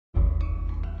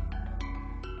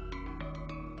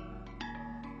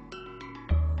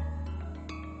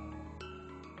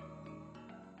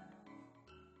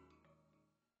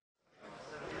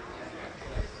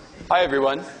Hi,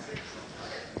 everyone.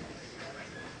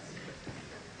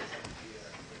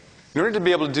 In order to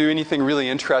be able to do anything really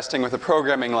interesting with a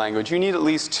programming language, you need at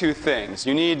least two things.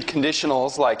 You need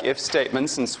conditionals like if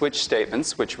statements and switch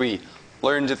statements, which we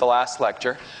learned at the last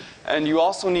lecture. And you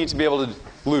also need to be able to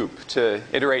loop, to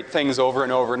iterate things over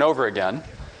and over and over again.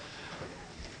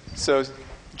 So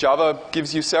Java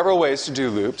gives you several ways to do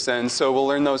loops, and so we'll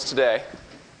learn those today.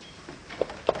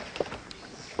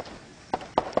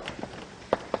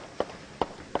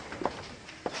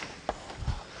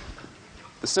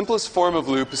 The simplest form of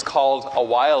loop is called a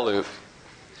while loop.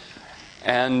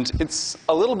 And it's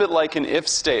a little bit like an if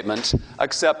statement,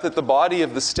 except that the body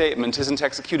of the statement isn't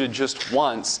executed just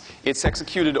once. It's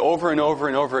executed over and over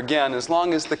and over again as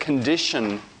long as the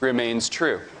condition remains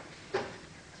true.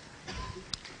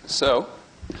 So,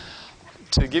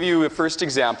 to give you a first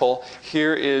example,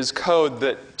 here is code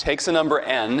that takes a number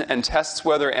n and tests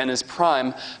whether n is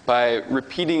prime by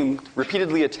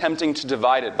repeatedly attempting to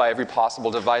divide it by every possible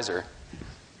divisor.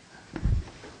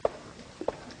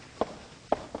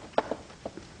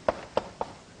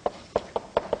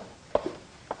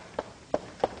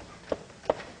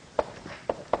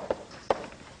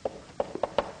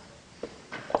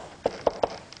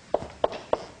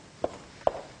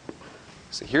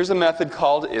 So here's a method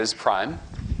called isPrime.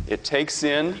 It takes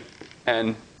in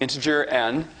an integer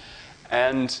n,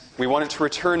 and we want it to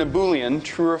return a Boolean,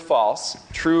 true or false,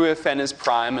 true if n is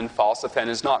prime and false if n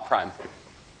is not prime.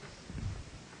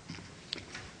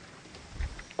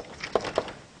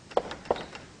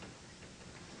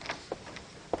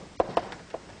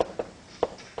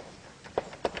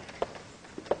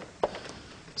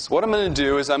 So what I'm going to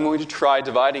do is I'm going to try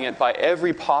dividing it by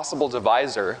every possible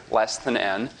divisor less than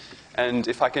n. And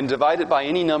if I can divide it by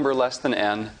any number less than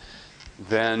n,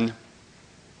 then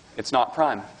it's not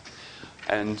prime.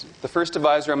 And the first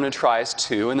divisor I'm going to try is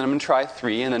 2, and then I'm going to try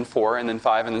 3, and then 4, and then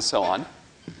 5, and then so on.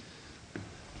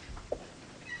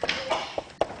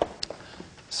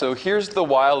 So here's the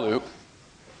while loop.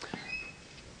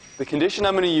 The condition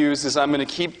I'm going to use is I'm going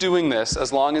to keep doing this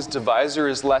as long as divisor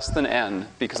is less than n,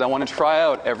 because I want to try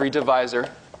out every divisor,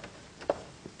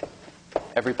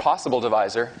 every possible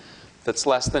divisor, that's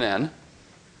less than n.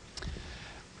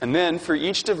 And then for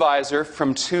each divisor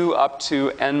from 2 up to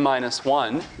n minus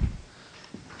 1,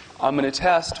 I'm going to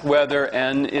test whether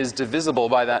n is divisible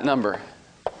by that number.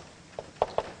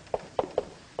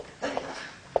 And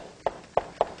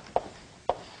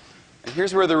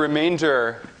here's where the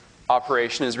remainder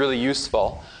operation is really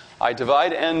useful. I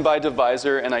divide n by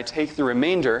divisor and I take the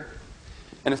remainder.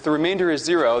 And if the remainder is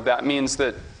 0, that means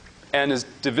that n is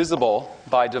divisible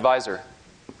by divisor.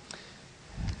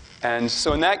 And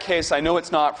so in that case, I know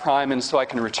it's not prime, and so I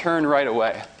can return right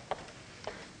away.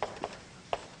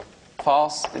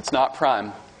 False, it's not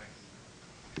prime.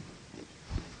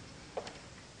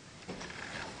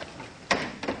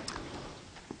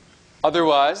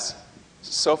 Otherwise,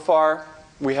 so far,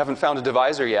 we haven't found a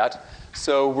divisor yet,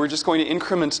 so we're just going to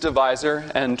increment divisor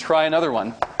and try another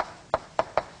one.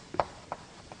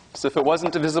 So if it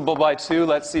wasn't divisible by 2,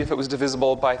 let's see if it was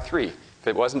divisible by 3. If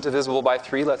it wasn't divisible by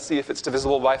 3, let's see if it's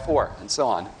divisible by 4, and so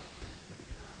on.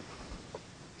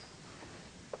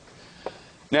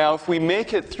 Now, if we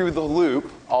make it through the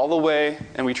loop all the way,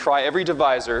 and we try every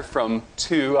divisor from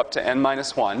 2 up to n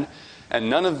minus 1, and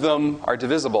none of them are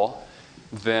divisible,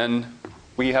 then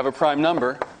we have a prime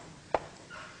number.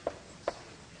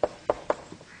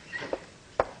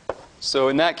 So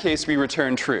in that case, we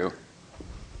return true.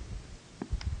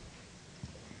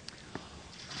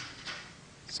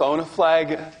 So I want to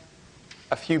flag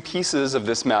a few pieces of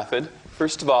this method.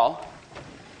 First of all,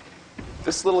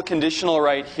 this little conditional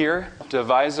right here,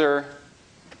 divisor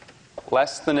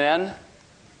less than n,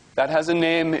 that has a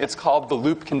name. It's called the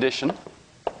loop condition.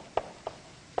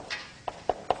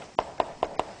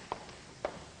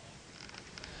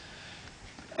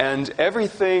 And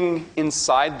everything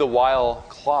inside the while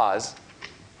clause,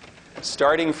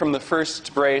 starting from the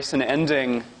first brace and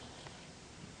ending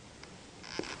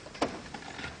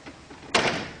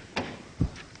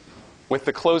with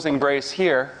the closing brace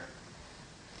here,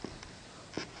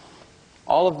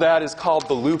 all of that is called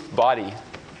the loop body.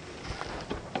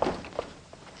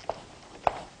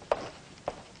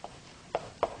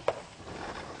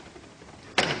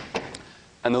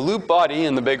 And the loop body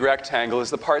in the big rectangle is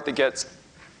the part that gets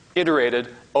iterated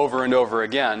over and over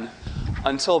again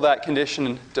until that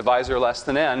condition, divisor less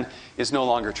than n, is no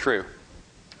longer true.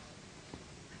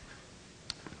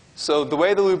 So the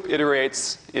way the loop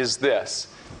iterates is this.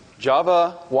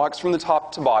 Java walks from the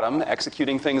top to bottom,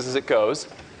 executing things as it goes.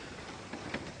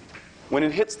 When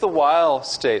it hits the while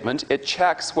statement, it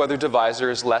checks whether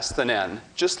divisor is less than n,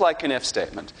 just like an if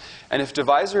statement. And if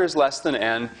divisor is less than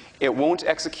n, it won't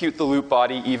execute the loop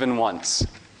body even once.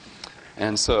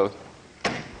 And so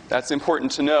that's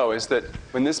important to know, is that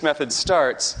when this method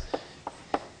starts,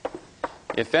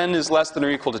 if n is less than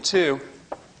or equal to 2,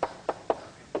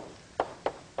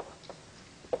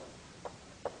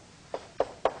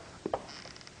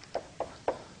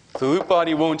 the loop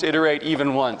body won't iterate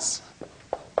even once.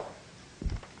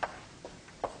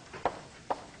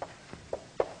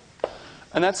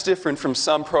 And that's different from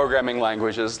some programming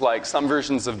languages, like some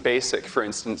versions of BASIC, for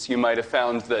instance. You might have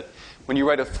found that when you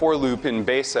write a for loop in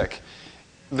BASIC,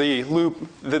 the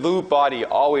loop body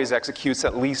always executes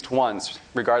at least once,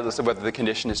 regardless of whether the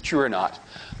condition is true or not.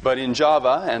 But in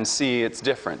Java and C, it's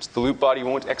different. The loop body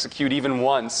won't execute even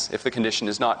once if the condition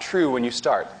is not true when you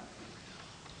start.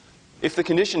 If the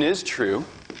condition is true,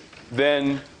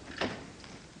 then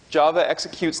Java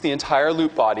executes the entire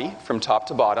loop body from top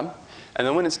to bottom. And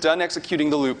then when it's done executing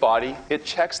the loop body, it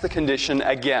checks the condition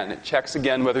again. It checks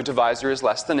again whether divisor is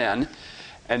less than n.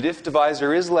 And if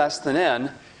divisor is less than n,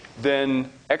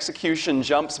 then execution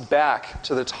jumps back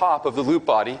to the top of the loop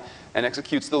body and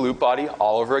executes the loop body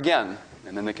all over again.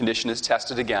 And then the condition is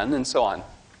tested again, and so on.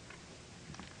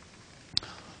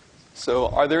 So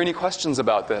are there any questions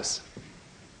about this?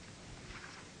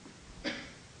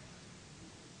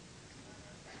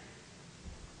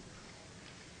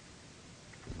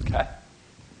 Okay.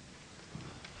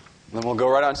 Then we'll go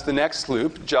right on to the next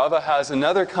loop. Java has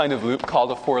another kind of loop called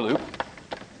a for loop.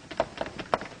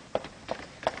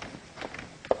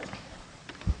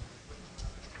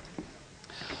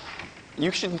 You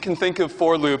can think of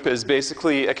for loop as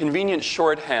basically a convenient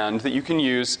shorthand that you can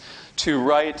use to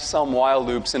write some while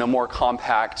loops in a more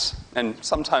compact and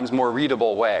sometimes more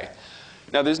readable way.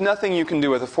 Now, there's nothing you can do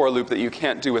with a for loop that you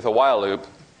can't do with a while loop.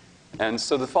 And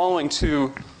so the following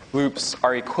two loops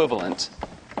are equivalent.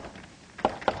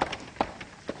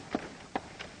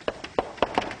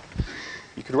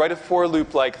 You could write a for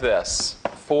loop like this.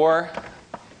 For,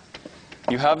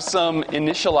 you have some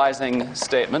initializing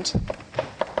statement.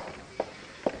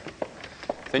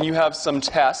 Then you have some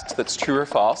test that's true or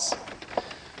false.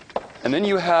 And then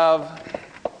you have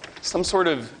some sort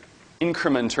of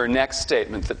increment or next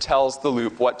statement that tells the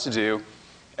loop what to do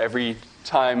every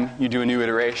time you do a new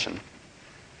iteration.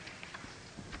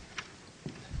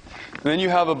 And then you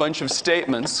have a bunch of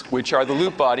statements, which are the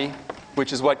loop body,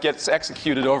 which is what gets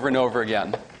executed over and over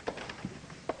again.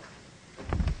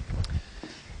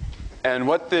 And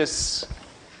what this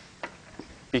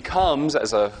becomes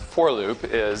as a for loop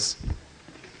is,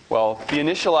 well, the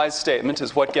initialized statement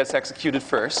is what gets executed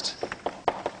first.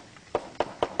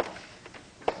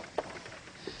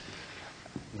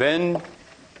 Then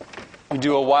you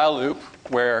do a while loop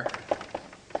where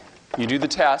you do the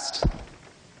test.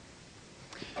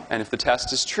 And if the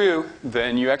test is true,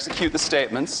 then you execute the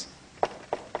statements.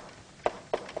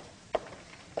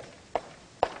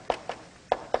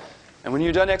 And when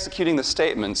you're done executing the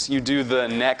statements, you do the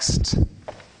next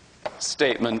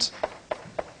statement,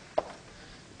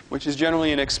 which is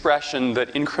generally an expression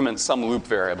that increments some loop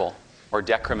variable or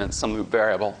decrements some loop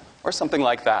variable or something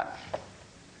like that.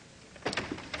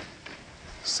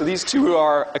 So these two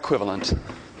are equivalent.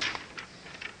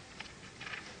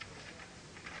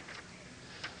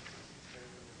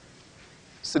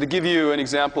 So to give you an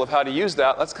example of how to use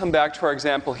that, let's come back to our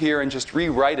example here and just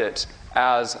rewrite it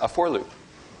as a for loop.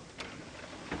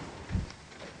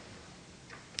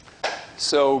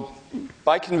 So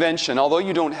by convention, although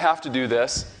you don't have to do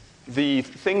this, the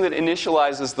thing that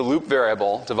initializes the loop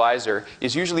variable, divisor,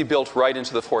 is usually built right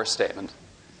into the for statement.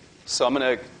 So I'm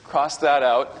going to cross that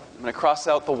out. I'm going to cross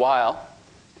out the while.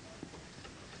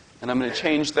 And I'm going to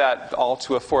change that all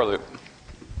to a for loop.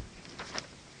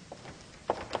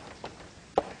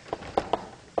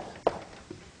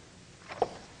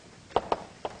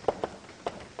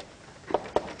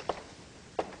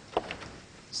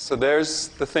 So there's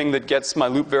the thing that gets my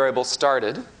loop variable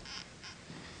started.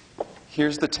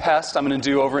 Here's the test I'm going to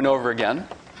do over and over again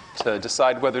to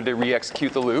decide whether to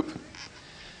re-execute the loop.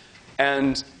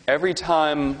 And every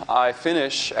time I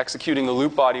finish executing the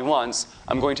loop body once,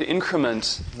 I'm going to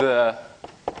increment the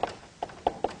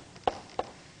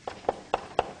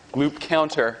loop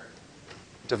counter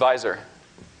divisor.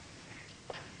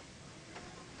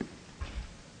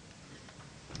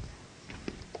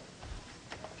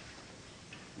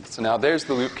 So now there's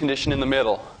the loop condition in the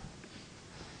middle.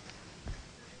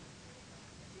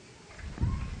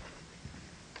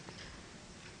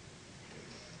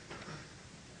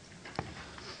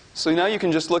 So now you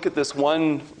can just look at this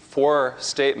one for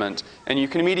statement, and you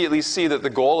can immediately see that the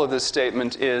goal of this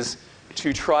statement is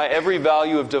to try every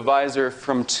value of divisor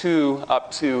from 2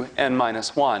 up to n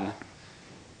minus 1,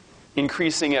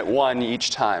 increasing it 1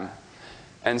 each time.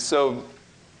 And so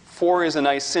for is a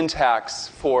nice syntax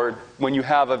for when you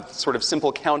have a sort of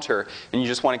simple counter and you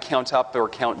just want to count up or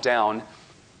count down.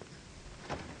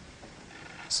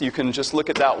 So you can just look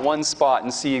at that one spot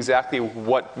and see exactly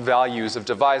what values of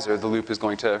divisor the loop is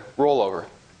going to roll over.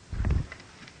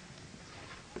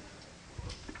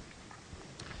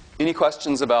 Any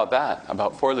questions about that,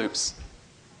 about for loops?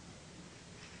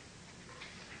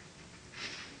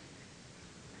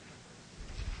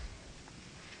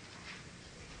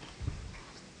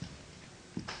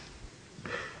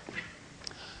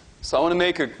 So I want to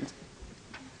make an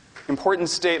important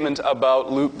statement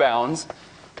about loop bounds.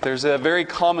 There's a very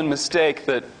common mistake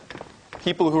that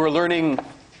people who are learning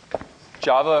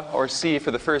Java or C for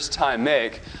the first time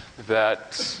make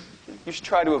that you should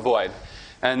try to avoid.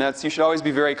 And that's you should always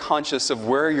be very conscious of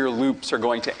where your loops are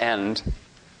going to end.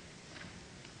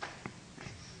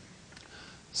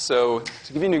 So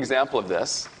to give you an example of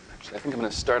this, actually I think I'm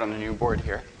going to start on a new board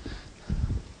here.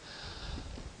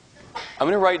 I'm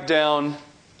going to write down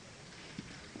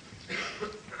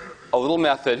a little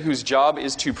method whose job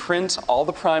is to print all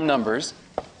the prime numbers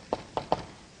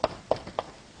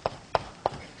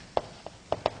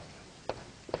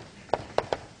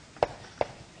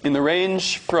in the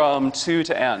range from 2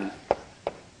 to n.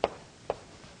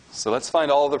 So let's find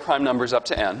all of the prime numbers up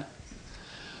to n.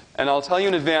 And I'll tell you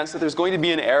in advance that there's going to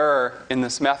be an error in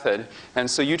this method, and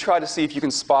so you try to see if you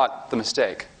can spot the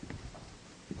mistake.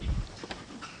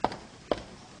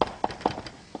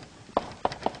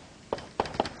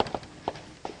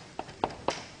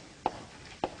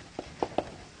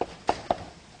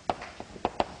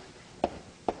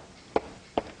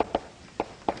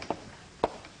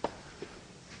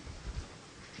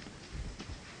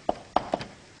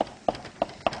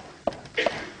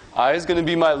 I is going to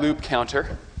be my loop counter.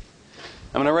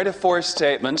 I'm going to write a for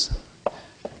statement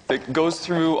that goes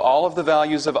through all of the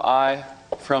values of I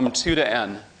from 2 to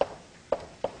n.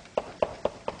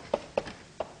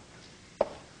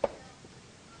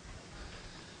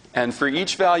 And for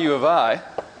each value of I,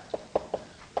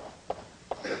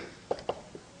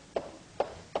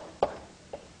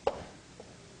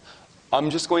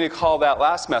 I'm just going to call that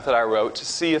last method I wrote to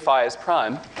see if I is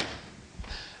prime.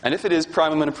 And if it is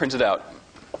prime, I'm going to print it out.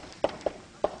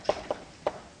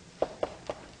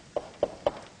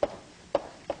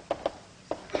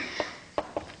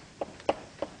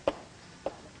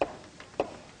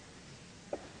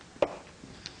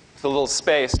 With a little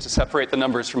space to separate the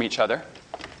numbers from each other.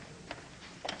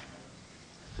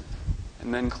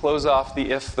 And then close off the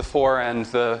if, the for, and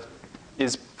the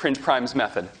is print primes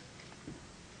method.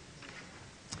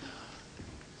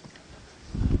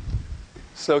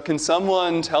 So can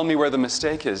someone tell me where the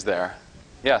mistake is there?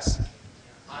 Yes?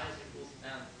 I is equals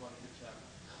n, one to check.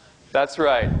 That's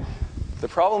right. The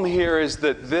problem here is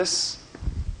that this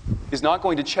is not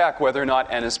going to check whether or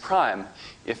not n is prime.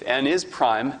 If n is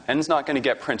prime, n is not going to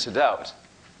get printed out.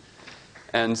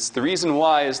 And the reason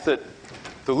why is that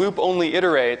the loop only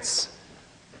iterates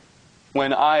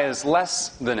when I is less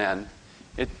than n.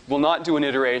 It will not do an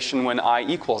iteration when I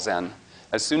equals n.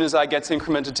 As soon as I gets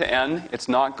incremented to n, it's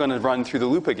not going to run through the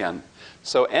loop again.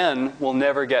 So n will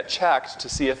never get checked to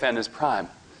see if n is prime.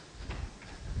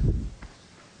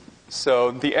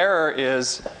 So the error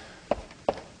is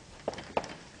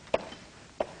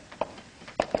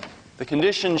the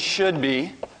condition should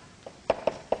be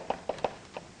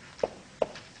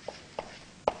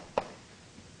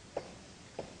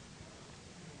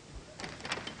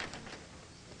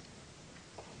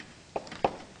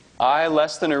I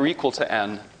less than or equal to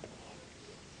n.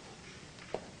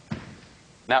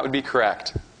 That would be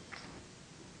correct.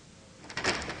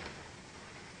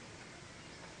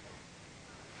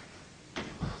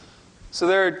 So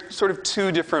there are sort of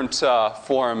two different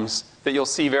forms that you'll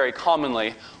see very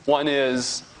commonly. One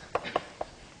is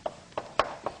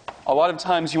a lot of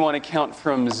times you want to count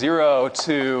from 0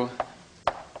 to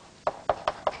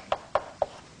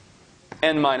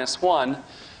n minus 1,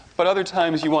 but other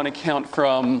times you want to count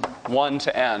from 1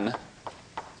 to n.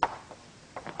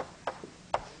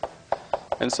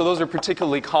 And so those are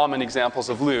particularly common examples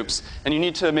of loops, and you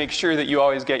need to make sure that you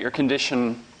always get your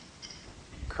condition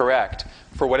correct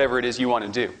for whatever it is you want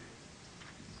to do.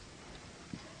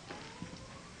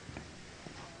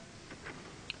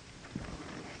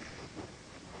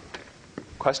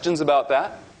 Questions about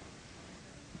that?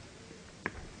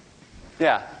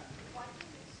 Yeah?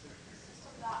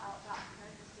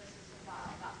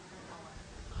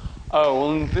 Oh,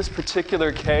 well, in this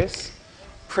particular case,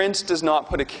 print does not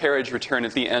put a carriage return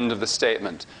at the end of the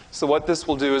statement. So what this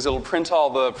will do is it'll print all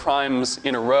the primes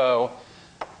in a row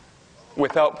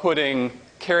without putting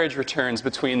carriage returns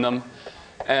between them.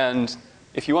 And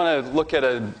if you want to look at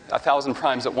 1,000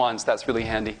 primes at once, that's really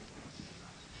handy.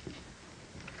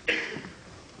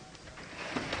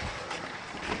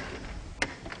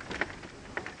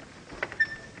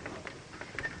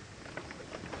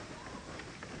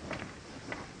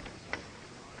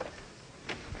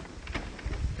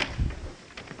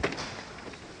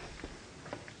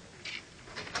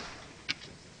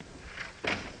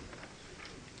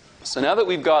 So now that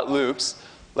we've got loops,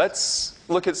 let's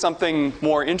look at something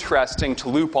more interesting to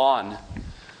loop on.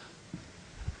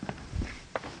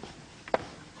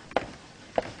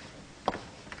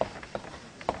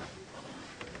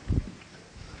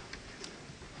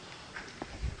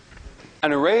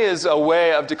 An array is a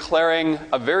way of declaring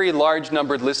a very large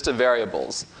numbered list of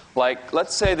variables. Like,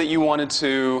 let's say that you wanted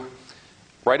to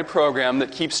write a program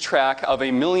that keeps track of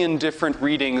 1,000,000 different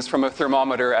readings from a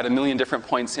thermometer at 1,000,000 different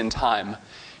points in time.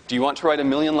 Do you want to write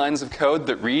 1,000,000 lines of code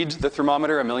that read the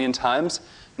thermometer 1,000,000 times?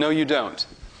 No, you don't.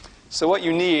 So what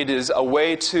you need is a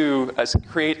way to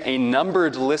create a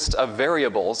numbered list of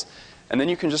variables, and then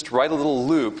you can just write a little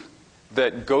loop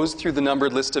that goes through the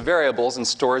numbered list of variables and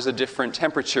stores a different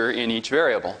temperature in each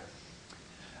variable.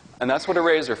 And that's what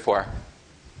arrays are for.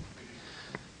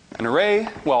 An array,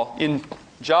 well, in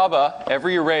Java,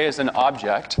 every array is an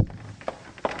object.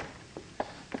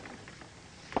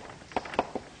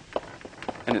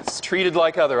 And it's treated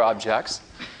like other objects.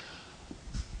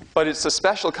 But it's a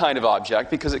special kind of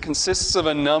object because it consists of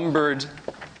a numbered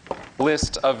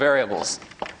list of variables.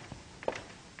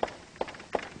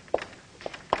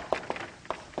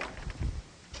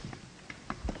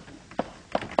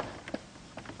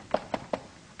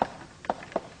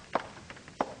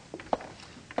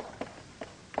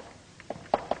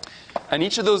 And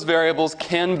each of those variables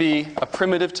can be a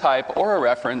primitive type or a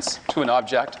reference to an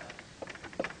object.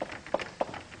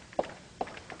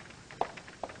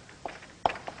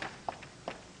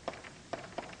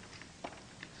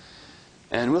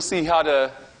 And we'll see how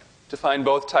to define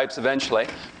both types eventually.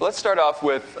 But let's start off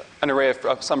with an array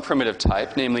of some primitive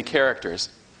type, namely characters.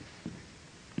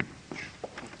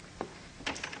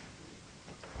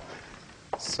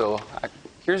 So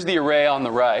here's the array on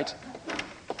the right.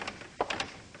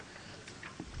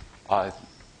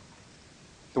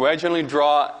 The way I generally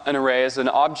draw an array is an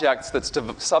object that's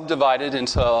subdivided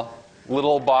into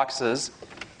little boxes,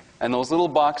 and those little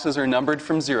boxes are numbered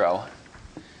from 0.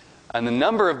 And the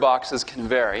number of boxes can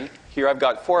vary. Here I've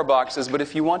got 4 boxes, but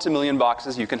if you want 1,000,000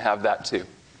 boxes, you can have that too.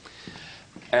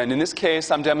 And in this case,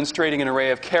 I'm demonstrating an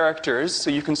array of characters, so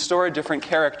you can store a different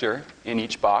character in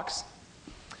each box.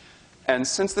 And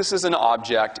since this is an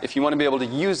object, if you want to be able to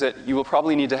use it, you will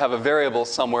probably need to have a variable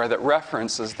somewhere that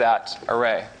references that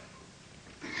array.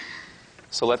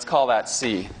 So let's call that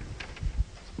C.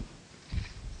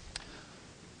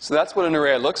 So that's what an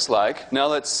array looks like. Now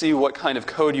let's see what kind of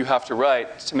code you have to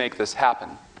write to make this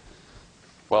happen.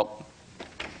 Well,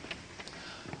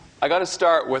 I got to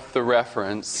start with the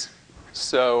reference.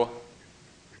 So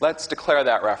let's declare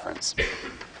that reference.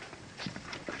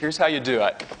 Here's how you do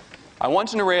it. I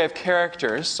want an array of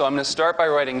characters, so I'm going to start by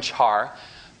writing char,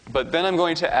 but then I'm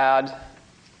going to add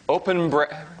open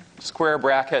square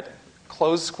bracket,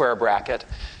 close square bracket,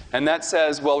 and that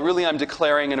says, well, really I'm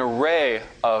declaring an array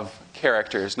of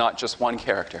characters, not just one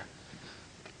character.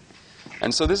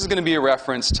 And so this is going to be a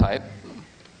reference type,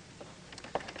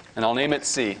 and I'll name it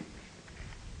C.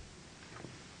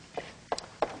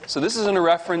 So this is a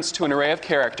reference to an array of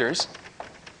characters.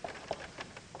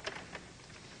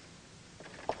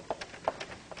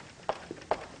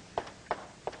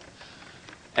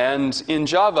 And in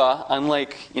Java,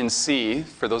 unlike in C,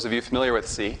 for those of you familiar with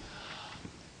C,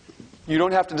 you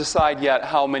don't have to decide yet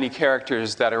how many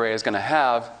characters that array is going to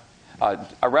have.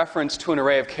 A reference to an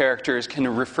array of characters can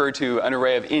refer to an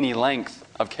array of any length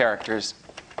of characters.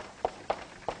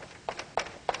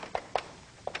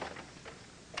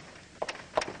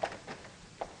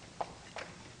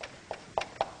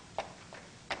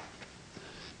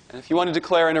 And if you want to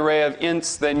declare an array of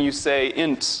ints, then you say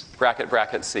int bracket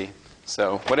bracket C.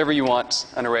 So whatever you want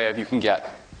an array of, you can get.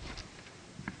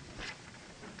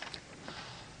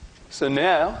 So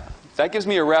now, that gives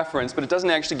me a reference, but it doesn't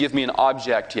actually give me an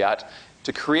object yet.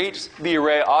 To create the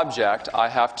array object, I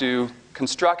have to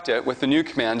construct it with the new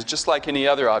command, just like any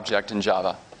other object in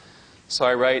Java. So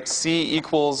I write C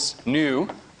equals new.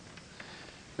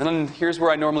 And then here's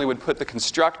where I normally would put the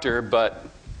constructor, but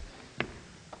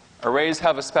arrays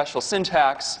have a special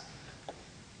syntax.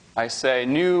 I say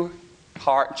new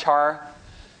char,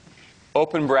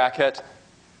 open bracket,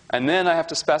 And then I have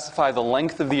to specify the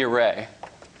length of the array.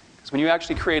 Because when you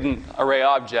actually create an array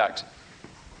object,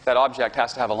 that object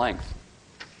has to have a length.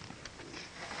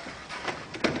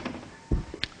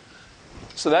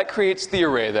 So that creates the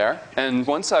array there. And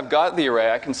once I've got the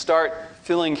array, I can start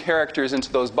filling characters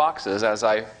into those boxes as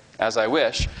I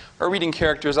wish, or reading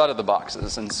characters out of the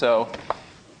boxes. And so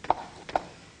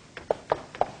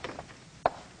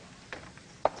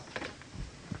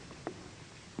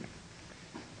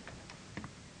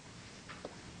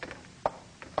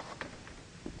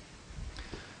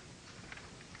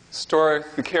store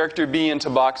the character B into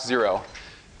box 0.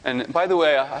 And by the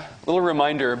way, a little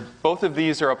reminder, both of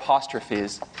these are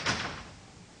apostrophes.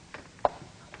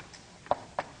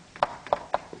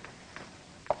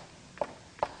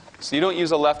 So you don't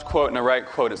use a left quote and a right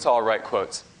quote, it's all right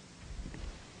quotes.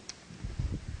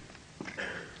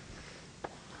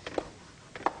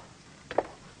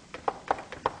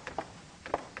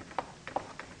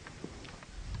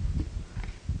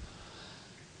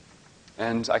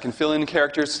 And I can fill in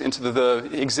characters into the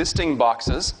existing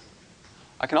boxes.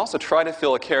 I can also try to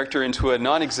fill a character into a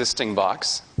non-existing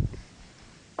box.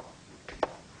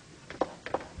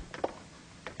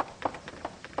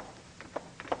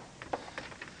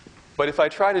 But if I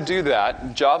try to do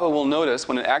that, Java will notice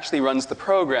when it actually runs the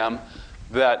program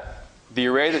that the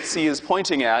array that C is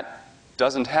pointing at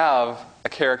doesn't have a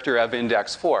character of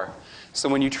index 4. So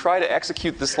when you try to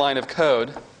execute this line of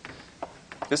code,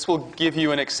 this will give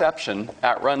you an exception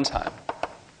at runtime.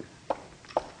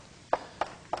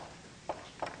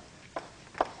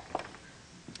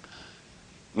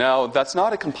 Now, that's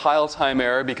not a compile time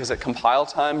error because at compile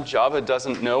time, Java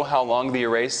doesn't know how long the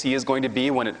array C is going to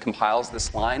be when it compiles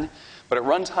this line. But at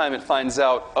runtime, it finds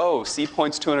out, oh, C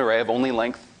points to an array of only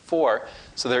length 4,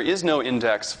 so there is no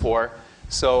index 4,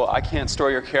 so I can't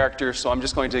store your character, so I'm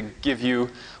just going to give you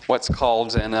what's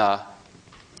called an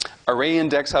array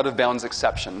index out of bounds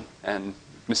exception, and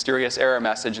mysterious error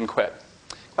message, and quit.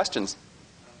 Questions?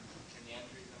 Can the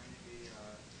entries only be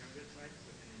primitive types,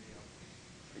 or can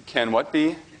they be Can what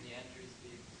be? Can the entries be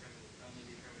only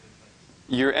be primitive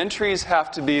types? Your entries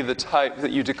have to be the type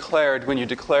that you declared when you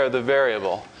declare the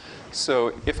variable.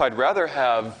 So if I'd rather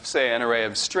have, say, an array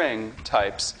of string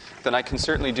types, then I can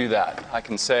certainly do that. I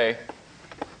can say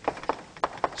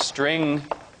string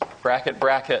bracket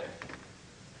bracket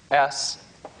s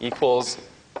equals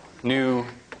new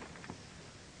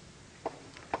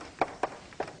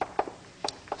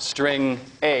string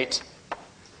 8.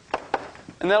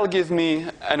 And that'll give me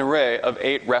an array of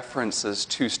 8 references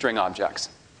to string objects.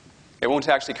 It won't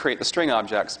actually create the string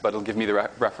objects, but it'll give me the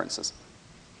references.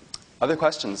 Other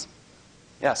questions?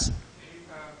 Yes? Do you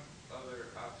have other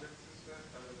objects instead,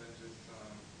 other than just,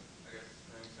 I guess,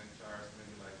 strings and chars,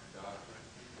 maybe like dot,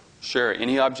 right? Sure.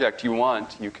 Any object you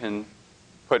want, you can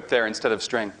put there instead of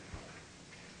string.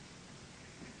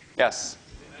 Yes?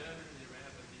 Does the item in the array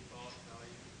have a default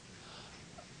value?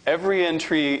 Every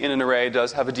entry in an array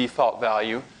does have a default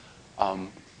value.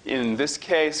 In this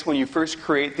case, when you first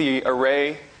create the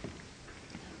array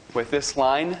with this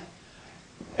line,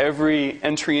 every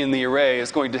entry in the array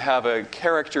is going to have a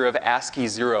character of ASCII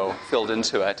 0 filled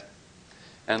into it.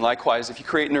 And likewise, if you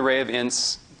create an array of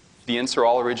ints, the ints are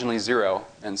all originally 0,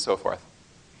 and so forth.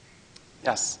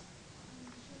 Yes?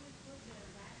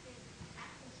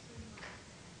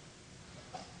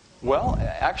 Well,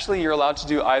 actually, you're allowed to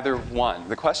do either one.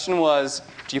 The question was,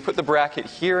 do you put the bracket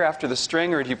here after the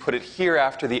string, or do you put it here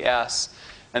after the S?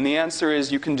 And the answer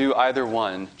is you can do either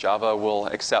one. Java will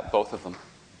accept both of them.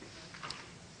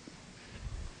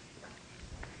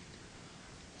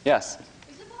 Yes?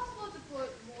 Is it possible to put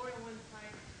more than one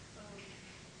type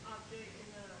of object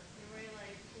in an array,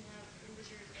 like you can have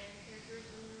integers and characters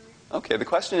in an array? Okay, the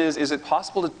question is it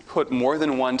possible to put more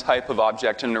than one type of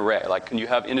object in an array? Like, can you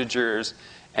have integers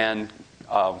and,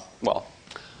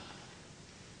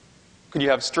 could you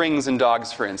have strings and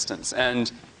dogs, for instance? And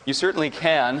you certainly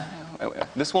can.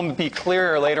 This will be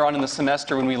clearer later on in the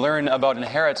semester when we learn about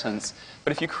inheritance.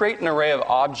 But if you create an array of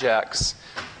objects,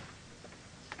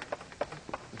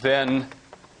 then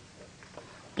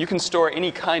you can store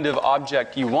any kind of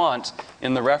object you want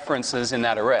in the references in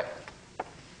that array.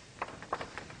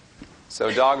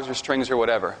 So dogs or strings or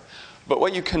whatever. But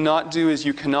what you cannot do is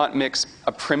you cannot mix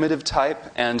a primitive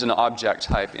type and an object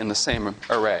type in the same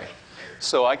array.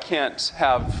 So I can't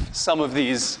have some of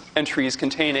these entries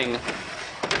containing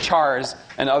chars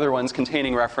and other ones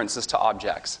containing references to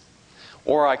objects.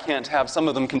 Or I can't have some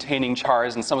of them containing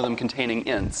chars and some of them containing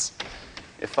ints.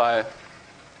 If I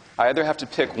either have to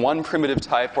pick one primitive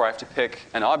type or I have to pick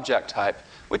an object type,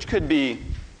 which could be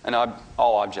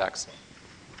all objects.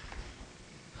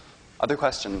 Other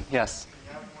question? Yes? Can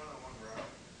you have more than one row?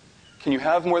 Can you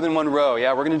have more than one row?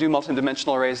 Yeah, we're going to do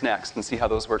multidimensional arrays next and see how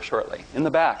those work shortly. In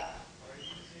the back.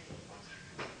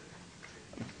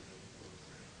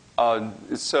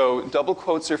 So double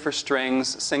quotes are for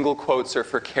strings, single quotes are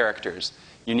for characters.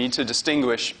 You need to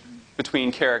distinguish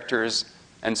between characters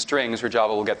and strings or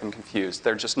Java will get them confused.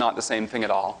 They're just not the same thing at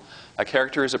all. A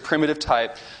character is a primitive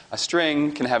type. A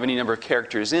string can have any number of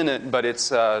characters in it, but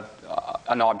it's an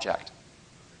object.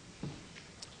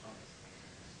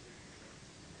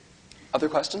 Other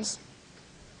questions?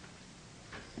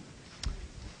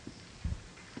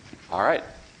 All right.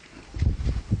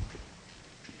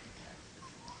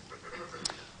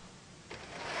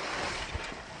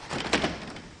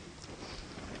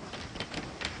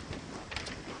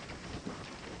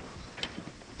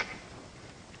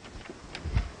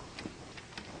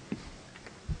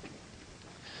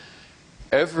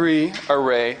 Every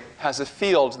array has a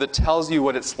field that tells you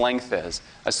what its length is,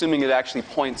 assuming the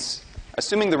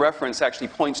reference actually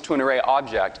points to an array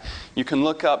object. You can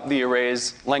look up the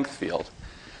array's length field.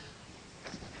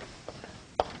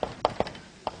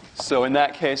 So in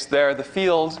that case there, the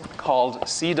field called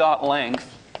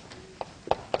c.length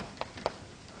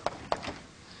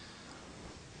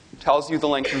tells you the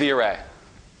length of the array.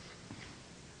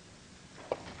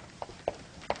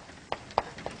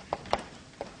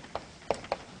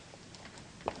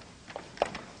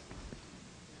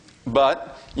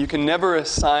 But you can never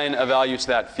assign a value to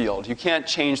that field. You can't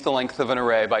change the length of an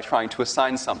array by trying to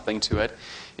assign something to it.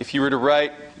 If you were to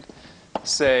write,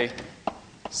 say,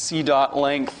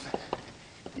 c.length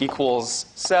equals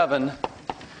 7,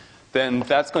 then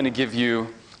that's going to give you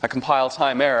a compile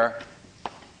time error.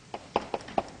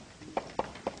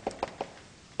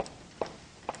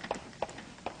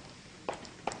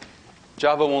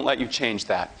 Java won't let you change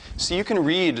that. So you can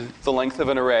read the length of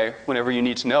an array whenever you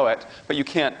need to know it, but you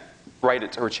can't write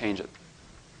it or change it.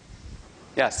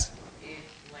 Yes? If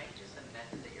length is a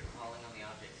method that you're calling on the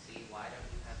object C, why don't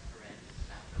you have parens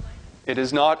after length? It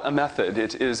is not a method.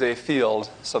 It is a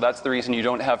field. So that's the reason you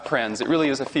don't have parens. It really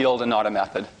is a field and not a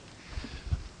method.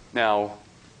 Now,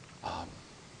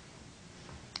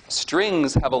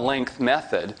 strings have a length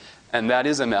method, and that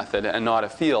is a method and not a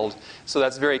field. So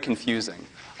that's very confusing.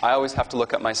 I always have to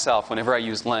look up myself whenever I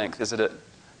use length.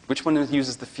 Which one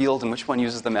uses the field and which one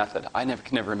uses the method? I can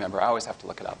never remember. I always have to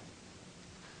look it up.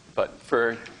 But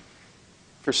for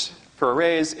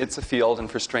arrays, it's a field, and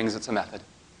for strings, it's a method.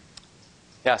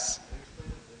 Yes?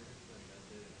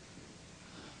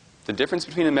 The difference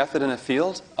between a method and a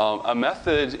field? A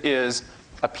method is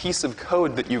a piece of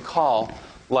code that you call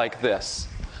like this.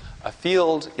 A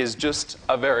field is just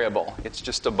a variable. It's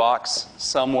just a box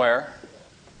somewhere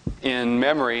in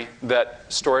memory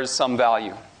that stores some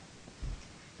value.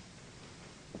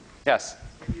 Yes?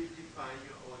 When you define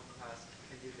your own class,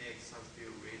 can you make some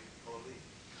field read only?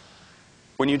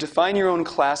 When you define your own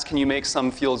class, can you make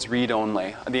some fields read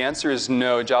only? The answer is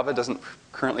no. Java doesn't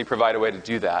currently provide a way to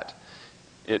do that.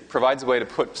 It provides a way to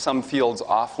put some fields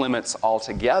off limits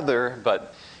altogether,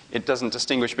 but it doesn't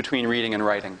distinguish between reading and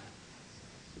writing.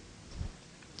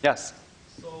 Yes?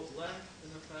 So length,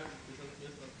 in effect,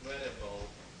 is a variable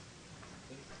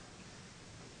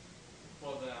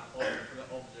for the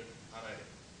object array.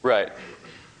 Right.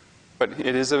 But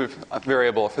it is a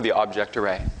variable for the object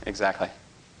array. Exactly.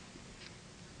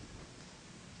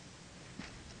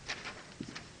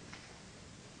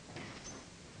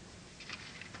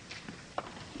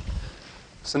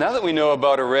 So now that we know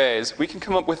about arrays, we can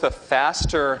come up with a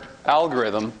faster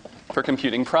algorithm for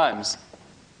computing primes.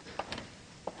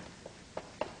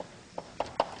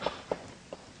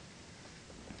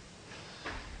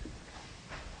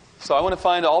 So I want to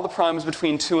find all the primes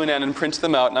between 2 and n and print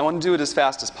them out, and I want to do it as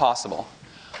fast as possible.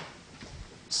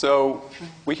 So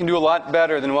we can do a lot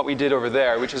better than what we did over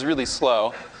there, which is really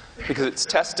slow, because it's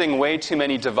testing way too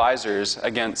many divisors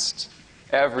against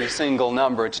every single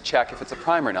number to check if it's a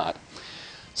prime or not.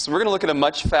 So we're going to look at a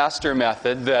much faster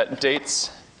method that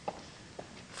dates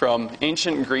from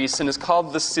ancient Greece and is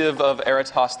called the sieve of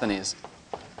Eratosthenes.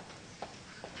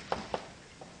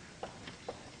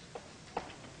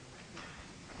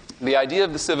 The idea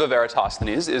of the sieve of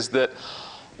Eratosthenes is that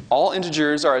all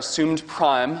integers are assumed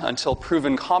prime until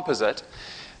proven composite,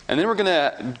 and then we're going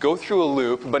to go through a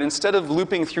loop, but instead of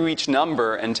looping through each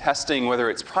number and testing whether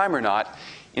it's prime or not,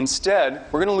 instead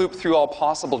we're going to loop through all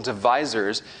possible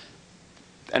divisors,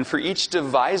 and for each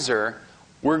divisor,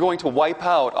 we're going to wipe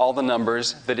out all the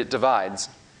numbers that it divides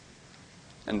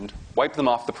and wipe them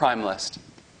off the prime list.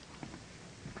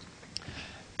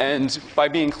 And by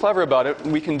being clever about it,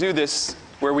 we can do this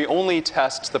where we only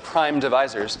test the prime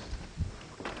divisors.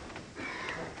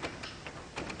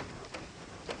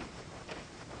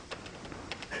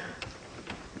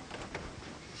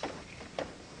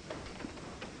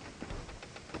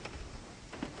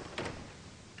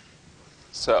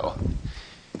 So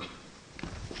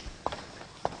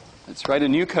let's write a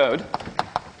new code.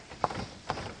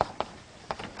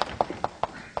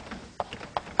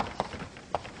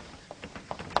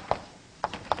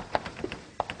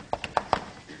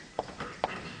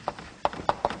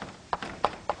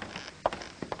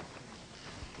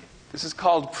 This is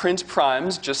called print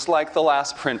primes, just like the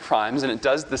last print primes, and it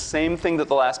does the same thing that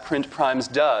the last print primes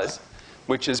does,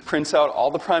 which is prints out all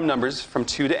the prime numbers from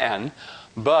 2 to n,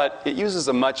 but it uses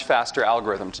a much faster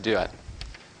algorithm to do it.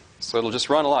 So it'll just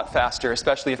run a lot faster,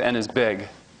 especially if n is big.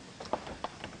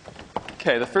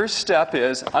 Okay, the first step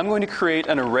is I'm going to create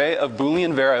an array of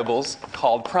Boolean variables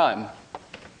called prime.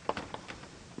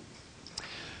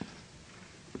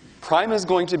 Prime is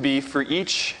going to be for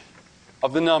each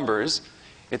of the numbers.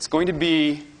 It's going to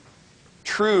be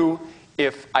true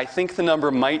if I think the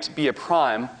number might be a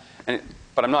prime,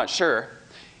 but I'm not sure.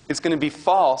 It's going to be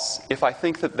false if I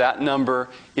think that that number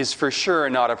is for sure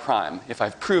not a prime, if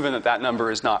I've proven that that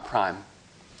number is not prime.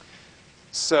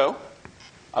 So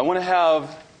I want to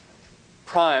have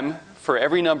prime for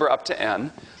every number up to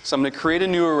n. So I'm going to create a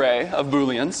new array of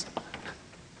Booleans.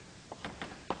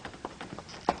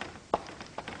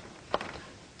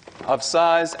 Of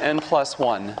size n plus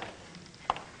 1.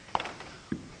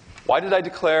 Why did I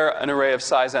declare an array of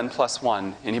size n plus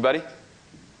 1? Anybody?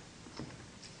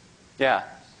 Yeah.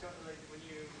 So, like, when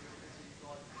you reference it, you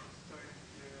got starting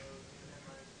with 0 and then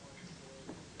minus 1,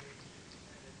 so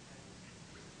and then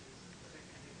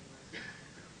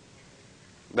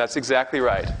second That's exactly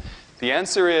right. The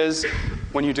answer is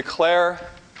when you declare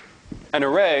an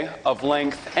array of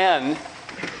length n,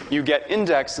 you get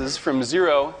indexes from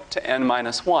 0 to n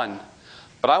minus 1.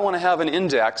 But I want to have an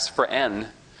index for n.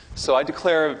 So I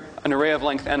declare an array of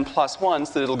length n plus 1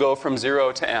 so that it'll go from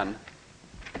 0 to n.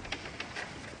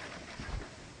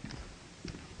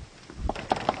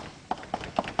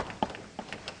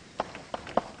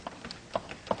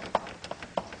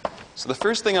 So the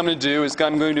first thing I'm going to do is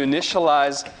I'm going to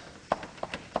initialize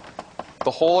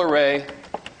the whole array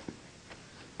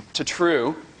to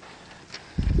true.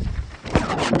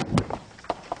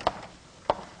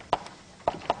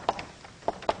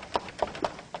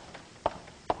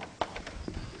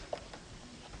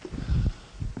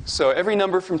 So every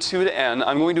number from 2 to n,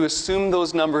 I'm going to assume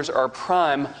those numbers are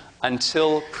prime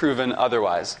until proven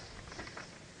otherwise.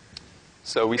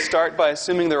 So we start by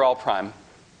assuming they're all prime.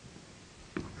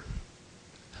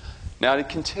 Now to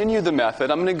continue the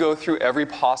method, I'm going to go through every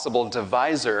possible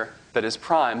divisor that is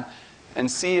prime and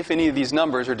see if any of these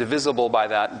numbers are divisible by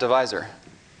that divisor.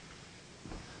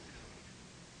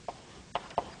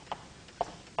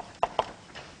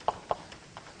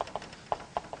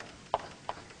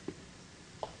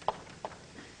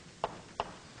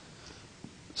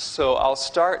 So I'll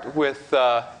start with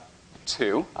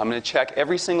 2. I'm going to check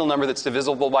every single number that's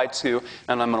divisible by 2,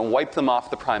 and I'm going to wipe them off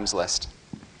the primes list.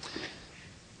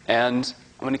 And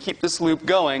I'm going to keep this loop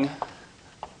going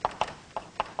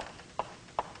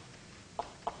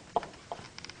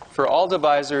for all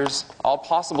divisors, all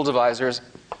possible divisors,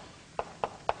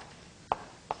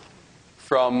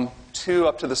 from 2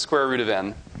 up to the square root of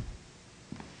n.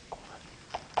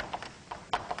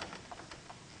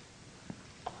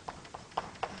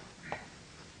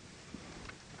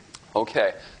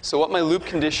 Okay, so what my loop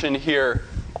condition here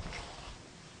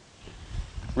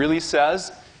really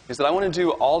says is that I want to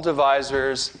do all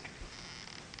divisors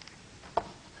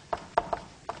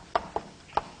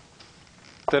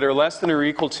that are less than or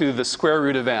equal to the square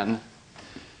root of n.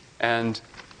 And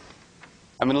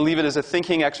I'm going to leave it as a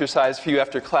thinking exercise for you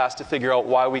after class to figure out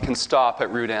why we can stop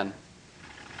at root n.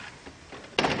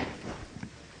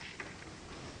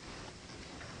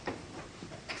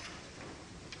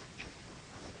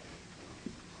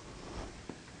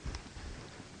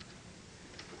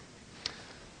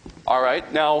 All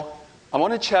right, now I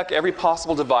want to check every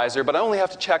possible divisor, but I only have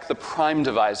to check the prime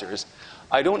divisors.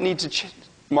 I don't need to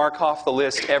mark off the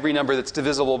list every number that's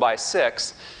divisible by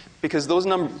 6, because those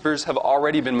numbers have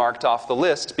already been marked off the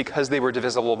list because they were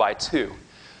divisible by 2.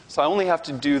 So I only have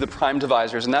to do the prime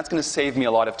divisors, and that's going to save me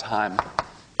a lot of time.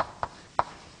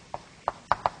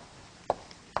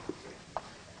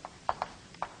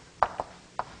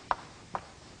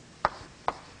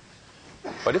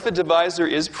 But if a divisor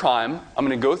is prime, I'm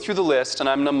going to go through the list and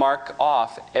I'm going to mark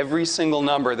off every single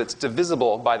number that's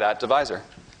divisible by that divisor.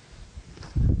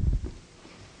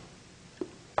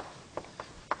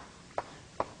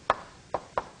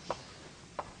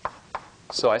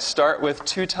 So I start with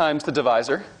 2 times the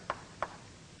divisor,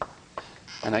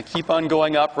 and I keep on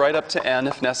going up right up to n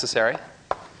if necessary.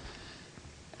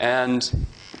 And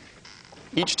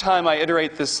each time I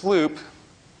iterate this loop,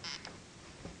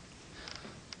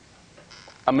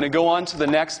 I'm going to go on to the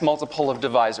next multiple of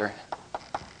divisor.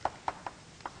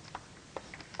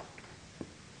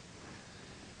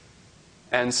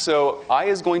 And so I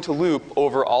is going to loop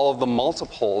over all of the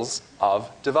multiples of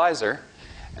divisor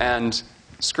and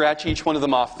scratch each one of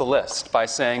them off the list by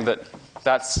saying that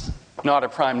that's not a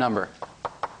prime number.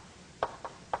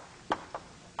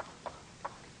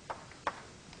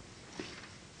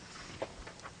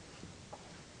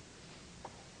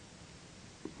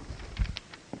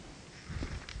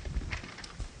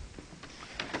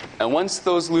 And once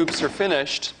those loops are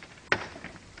finished,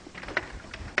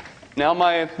 now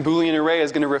my Boolean array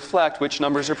is going to reflect which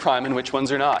numbers are prime and which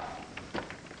ones are not.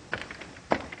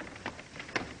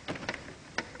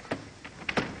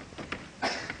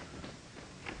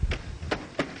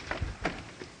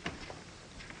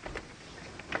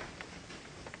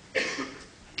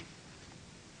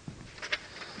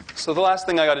 So the last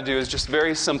thing I got to do is just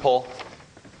very simple.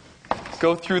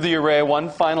 Go through the array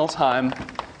one final time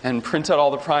and print out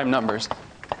all the prime numbers.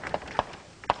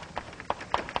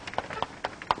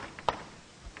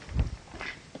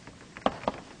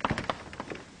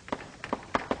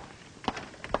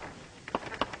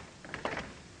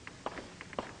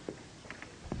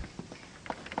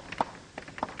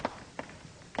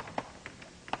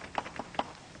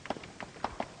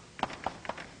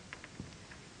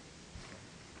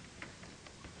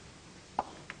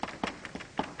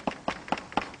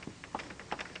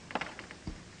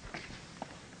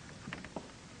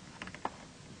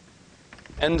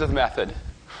 End of method.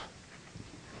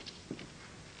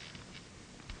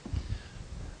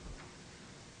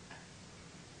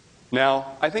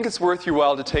 Now, I think it's worth your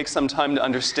while to take some time to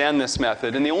understand this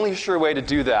method, and the only sure way to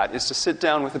do that is to sit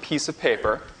down with a piece of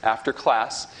paper after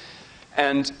class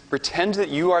and pretend that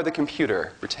you are the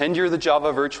computer, pretend you're the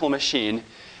Java virtual machine,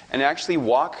 and actually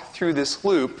walk through this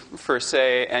loop for,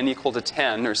 say, n equal to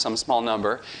 10 or some small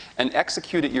number, and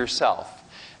execute it yourself.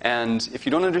 And if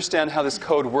you don't understand how this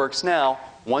code works now,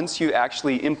 once you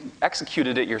actually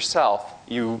executed it yourself,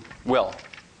 you will.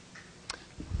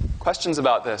 Questions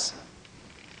about this?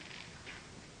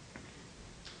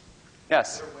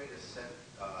 Yes? Is there a way to set,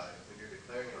 when you're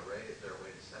declaring an array, is there a way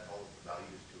to set all of the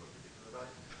values to a particular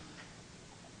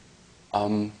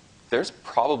value? There's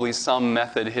probably some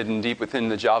method hidden deep within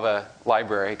the Java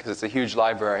library, because it's a huge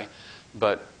library.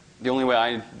 But the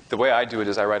way I do it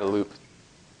is I write a loop.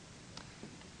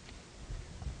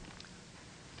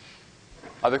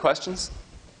 Other questions?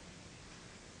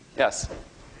 Yes? Can you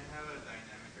have a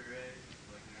dynamic array?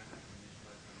 Like, you know,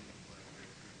 have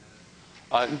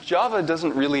to initialize something like Java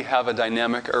doesn't really have a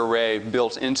dynamic array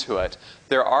built into it.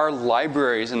 There are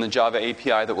libraries in the Java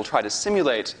API that will try to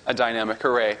simulate a dynamic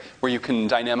array where you can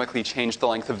dynamically change the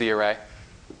length of the array.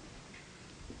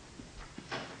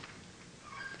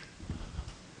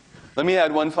 Let me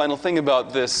add one final thing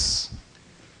about this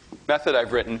method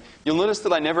I've written. You'll notice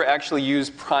that I never actually use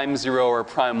prime 0 or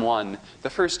prime 1. The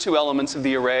first two elements of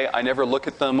the array, I never look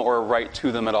at them or write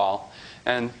to them at all.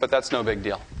 But that's no big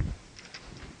deal.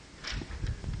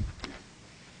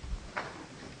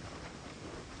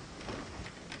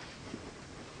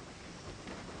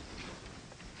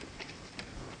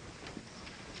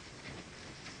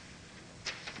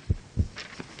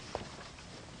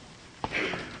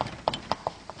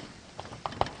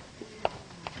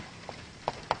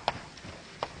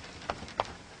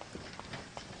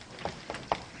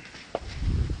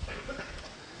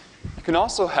 You can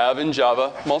also have, in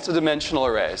Java, multidimensional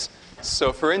arrays.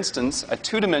 So for instance, a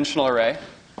two-dimensional array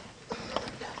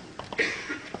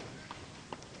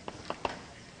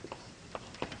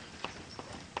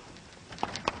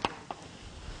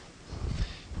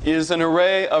is an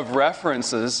array of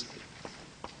references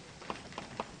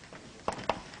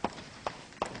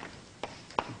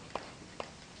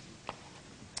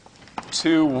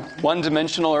to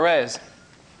one-dimensional arrays.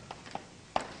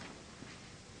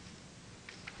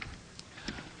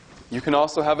 You can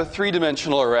also have a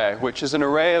three-dimensional array, which is an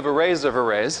array of arrays of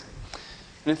arrays.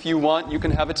 And if you want, you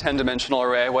can have a 10-dimensional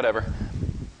array, whatever.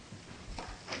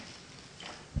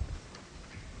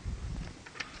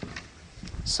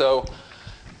 So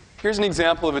here's an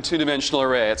example of a two-dimensional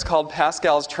array. It's called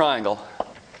Pascal's triangle.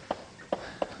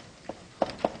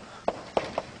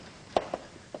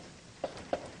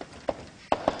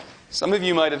 Some of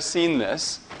you might have seen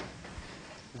this.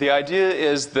 The idea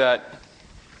is that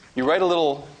you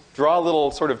draw a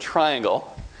little sort of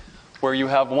triangle where you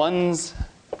have ones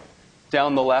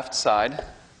down the left side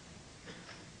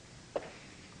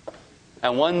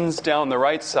and ones down the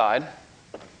right side.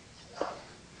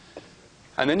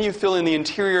 And then you fill in the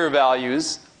interior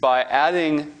values by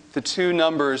adding the two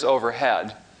numbers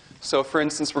overhead. So for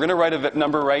instance, we're going to write a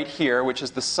number right here, which is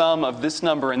the sum of this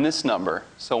number and this number.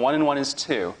 So 1 and 1 is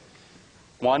 2.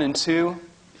 1 and 2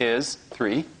 is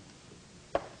 3.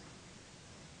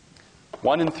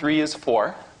 1 and 3 is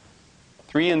 4.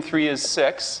 3 and 3 is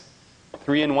 6.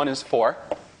 3 and 1 is 4.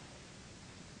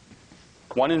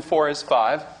 1 and 4 is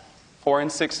 5. 4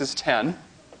 and 6 is 10.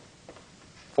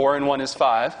 4 and 1 is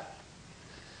 5.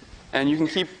 And you can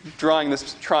keep drawing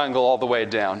this triangle all the way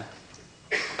down.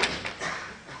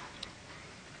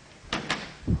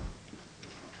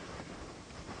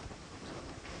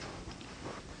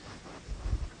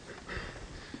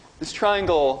 This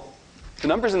triangle, the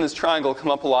numbers in this triangle come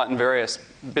up a lot in various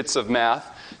bits of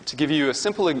math. To give you a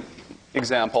simple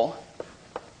example,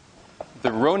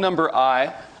 the row number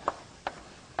I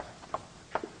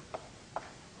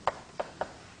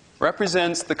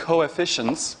represents the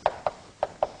coefficients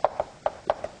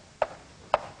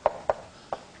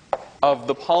of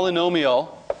the polynomial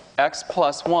x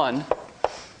plus 1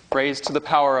 raised to the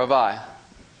power of I.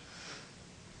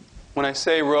 When I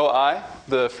say row I,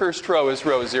 the first row is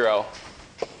row 0.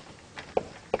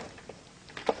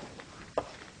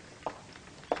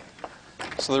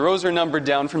 So the rows are numbered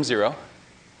down from 0.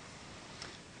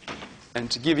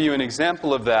 And to give you an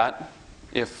example of that,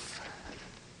 if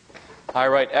I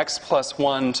write x plus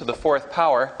 1 to the 4th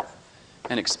power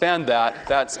and expand that,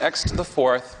 that's x to the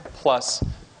 4th plus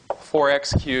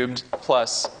 4x cubed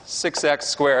plus 6x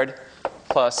squared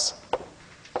plus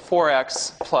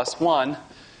 4x plus 1.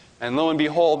 And lo and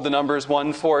behold, the numbers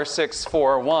 1, 4, 6,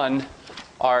 4, 1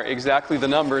 are exactly the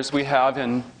numbers we have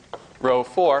in row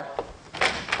 4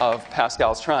 of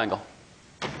Pascal's triangle.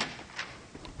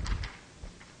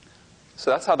 So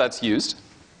that's how that's used.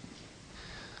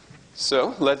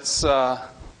 So let's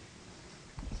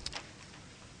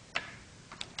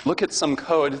look at some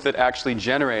code that actually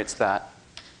generates that.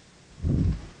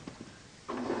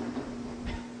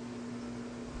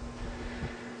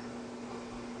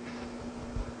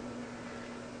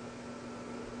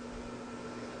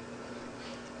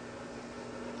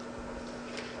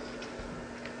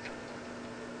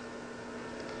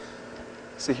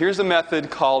 So here's a method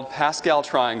called Pascal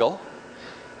triangle.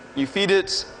 You feed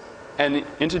it an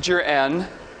integer n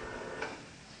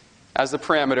as the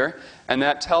parameter, and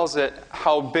that tells it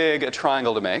how big a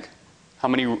triangle to make.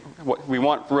 We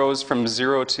want rows from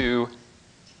 0 to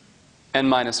n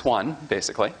minus 1,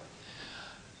 basically.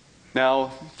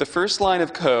 Now, the first line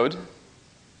of code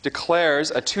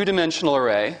declares a two-dimensional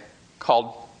array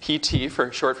called PT,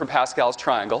 short for Pascal's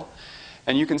triangle.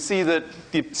 And you can see that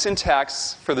the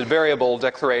syntax for the variable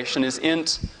declaration is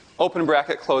int, open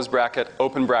bracket, close bracket,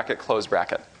 open bracket, close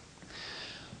bracket.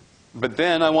 But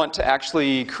then I want to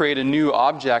actually create a new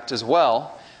object as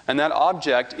well, and that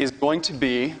object is going to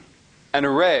be an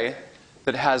array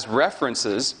that has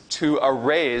references to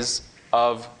arrays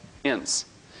of ints.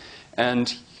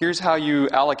 And here's how you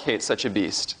allocate such a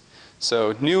beast.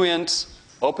 So new int,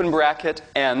 open bracket,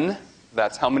 n.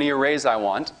 That's how many arrays I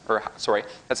want,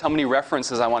 that's how many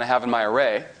references I want to have in my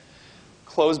array.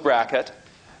 Close bracket.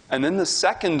 And then the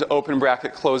second open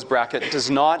bracket, close bracket does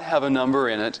not have a number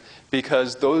in it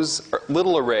because those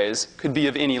little arrays could be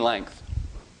of any length.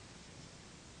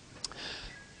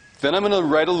 Then I'm going to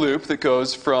write a loop that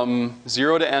goes from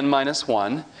 0 to n minus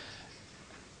 1,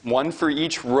 one for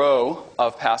each row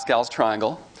of Pascal's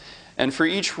triangle. And for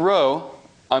each row,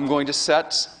 I'm going to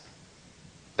set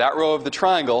that row of the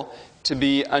triangle to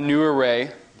be a new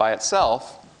array by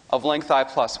itself of length I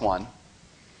plus 1.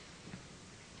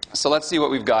 So let's see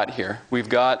what we've got here. We've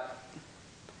got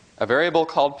a variable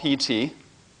called PT.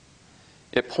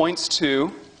 It points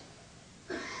to,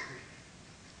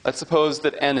 let's suppose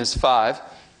that n is 5,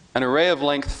 an array of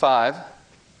length 5,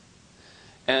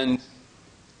 and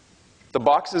the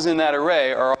boxes in that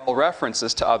array are all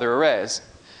references to other arrays.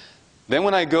 Then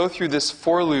when I go through this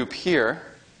for loop here,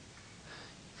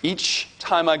 each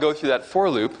time I go through that for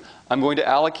loop, I'm going to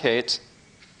allocate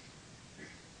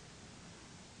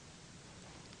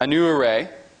a new array.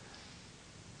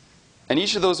 And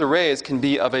each of those arrays can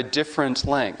be of a different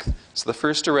length. So the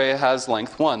first array has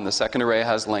length 1, the second array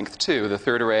has length 2, the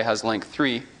third array has length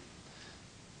 3,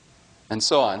 and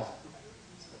so on.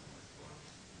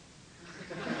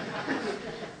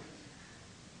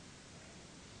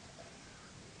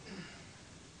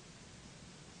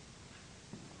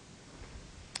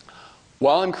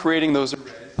 While I'm creating those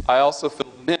arrays, I also fill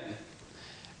them in.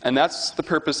 And that's the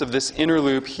purpose of this inner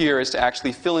loop here, is to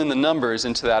actually fill in the numbers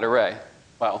into that array.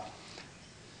 Well,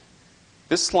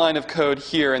 this line of code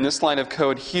here and this line of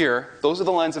code here, those are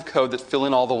the lines of code that fill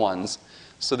in all the ones.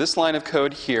 So this line of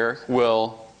code here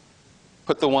will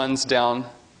put the ones down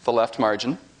the left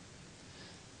margin.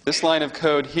 This line of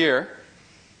code here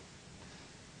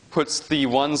puts the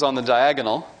ones on the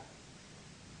diagonal.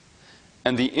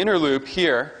 And the inner loop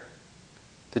here,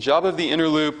 the job of the inner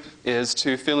loop is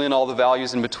to fill in all the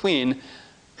values in between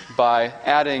by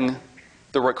adding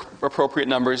the appropriate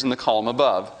numbers in the column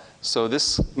above. So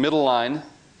this middle line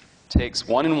takes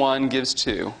 1 and 1 gives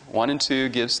 2, 1 and 2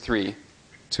 gives 3,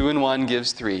 2 and 1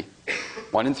 gives 3,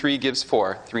 1 and 3 gives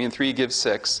 4, 3 and 3 gives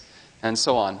 6, and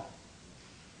so on.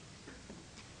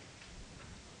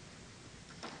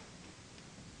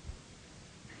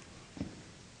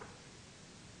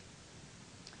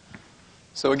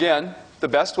 So again, the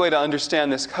best way to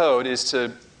understand this code is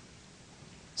to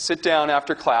sit down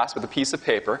after class with a piece of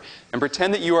paper and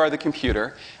pretend that you are the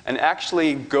computer and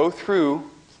actually go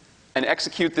through and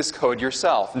execute this code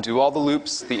yourself. Do all the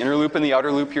loops, the inner loop and the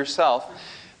outer loop yourself,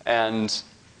 and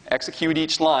execute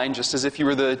each line just as if you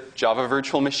were the Java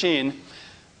virtual machine,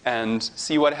 and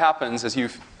see what happens as you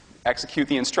execute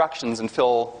the instructions and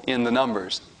fill in the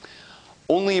numbers.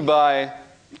 Only by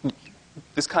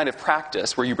this kind of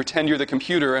practice, where you pretend you're the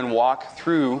computer and walk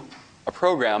through a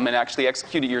program and actually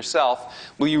execute it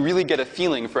yourself, will you really get a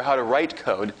feeling for how to write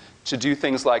code to do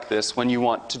things like this when you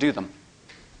want to do them.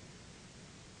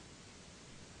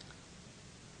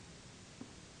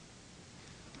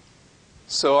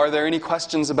 So are there any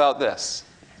questions about this?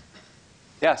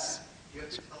 Yes? You have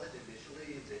to tell it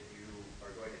initially that you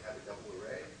are going to have a double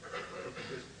array, or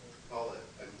just call it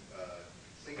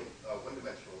a single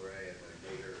one-dimensional array and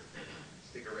then later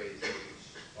stick arrays in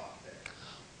each spot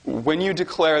there. When you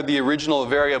declare the original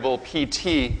variable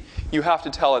pt, you have to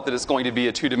tell it that it's going to be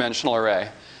a two-dimensional array.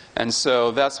 And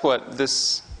so that's what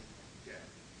this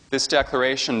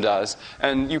declaration does.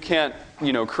 And you can't,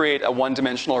 create a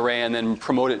one-dimensional array and then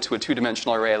promote it to a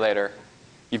two-dimensional array later.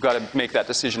 You've got to make that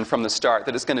decision from the start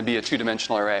that it's going to be a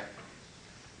two-dimensional array.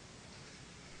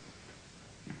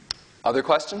 Other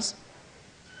questions?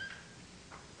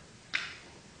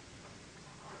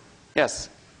 Yes?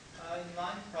 In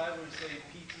line 5, we say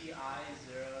PTI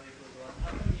is 0 equals 1. How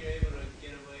come you're able to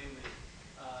get away with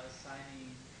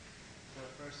assigning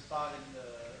the first spot in the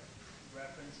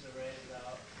reference array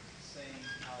without saying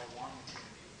how long it's going to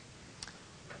be?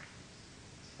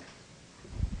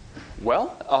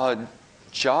 Well,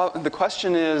 the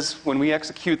question is, when we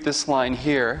execute this line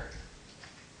here,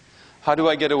 how do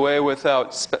I get away with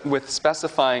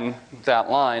specifying that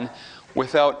line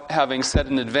without having said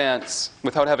in advance,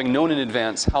 without having known in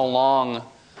advance how long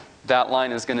that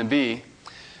line is going to be?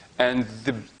 And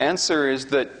the answer is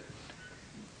that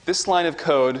this line of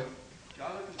code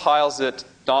piles it,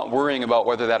 not worrying about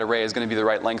whether that array is going to be the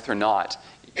right length or not.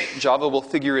 Java will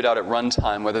figure it out at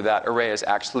runtime whether that array is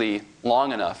actually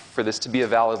long enough for this to be a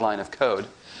valid line of code.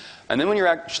 And then when you're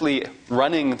actually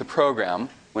running the program,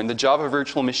 when the Java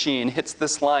virtual machine hits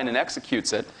this line and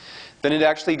executes it, then it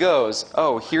actually goes,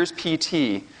 oh, here's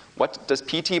PT. What does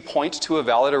PT point to a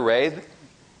valid array?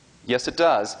 Yes, it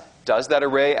does. Does that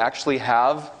array actually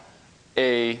have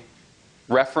a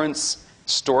reference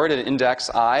stored at index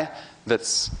I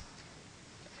that's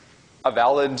a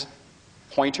valid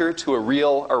pointer to a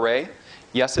real array?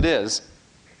 Yes, it is.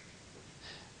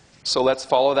 So let's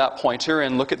follow that pointer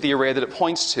and look at the array that it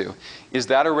points to. Is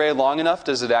that array long enough?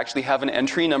 Does it actually have an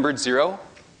entry numbered 0?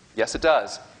 Yes, it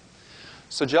does.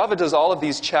 So Java does all of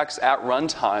these checks at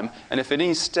runtime, and if at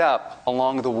any step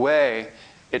along the way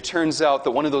it turns out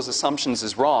that one of those assumptions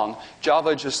is wrong,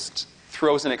 Java just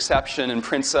throws an exception and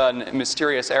prints a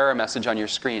mysterious error message on your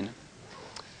screen.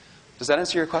 Does that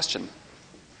answer your question?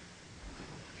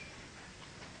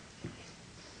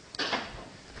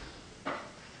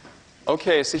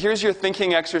 Okay, so here's your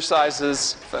thinking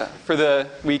exercises for the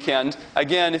weekend.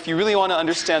 Again, if you really want to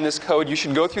understand this code, you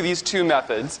should go through these two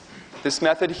methods. This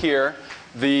method here,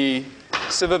 the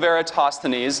Siva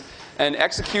Veritosthenes, and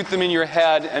execute them in your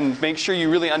head and make sure you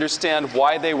really understand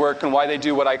why they work and why they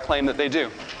do what I claim that they do.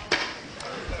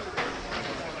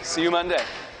 See you Monday.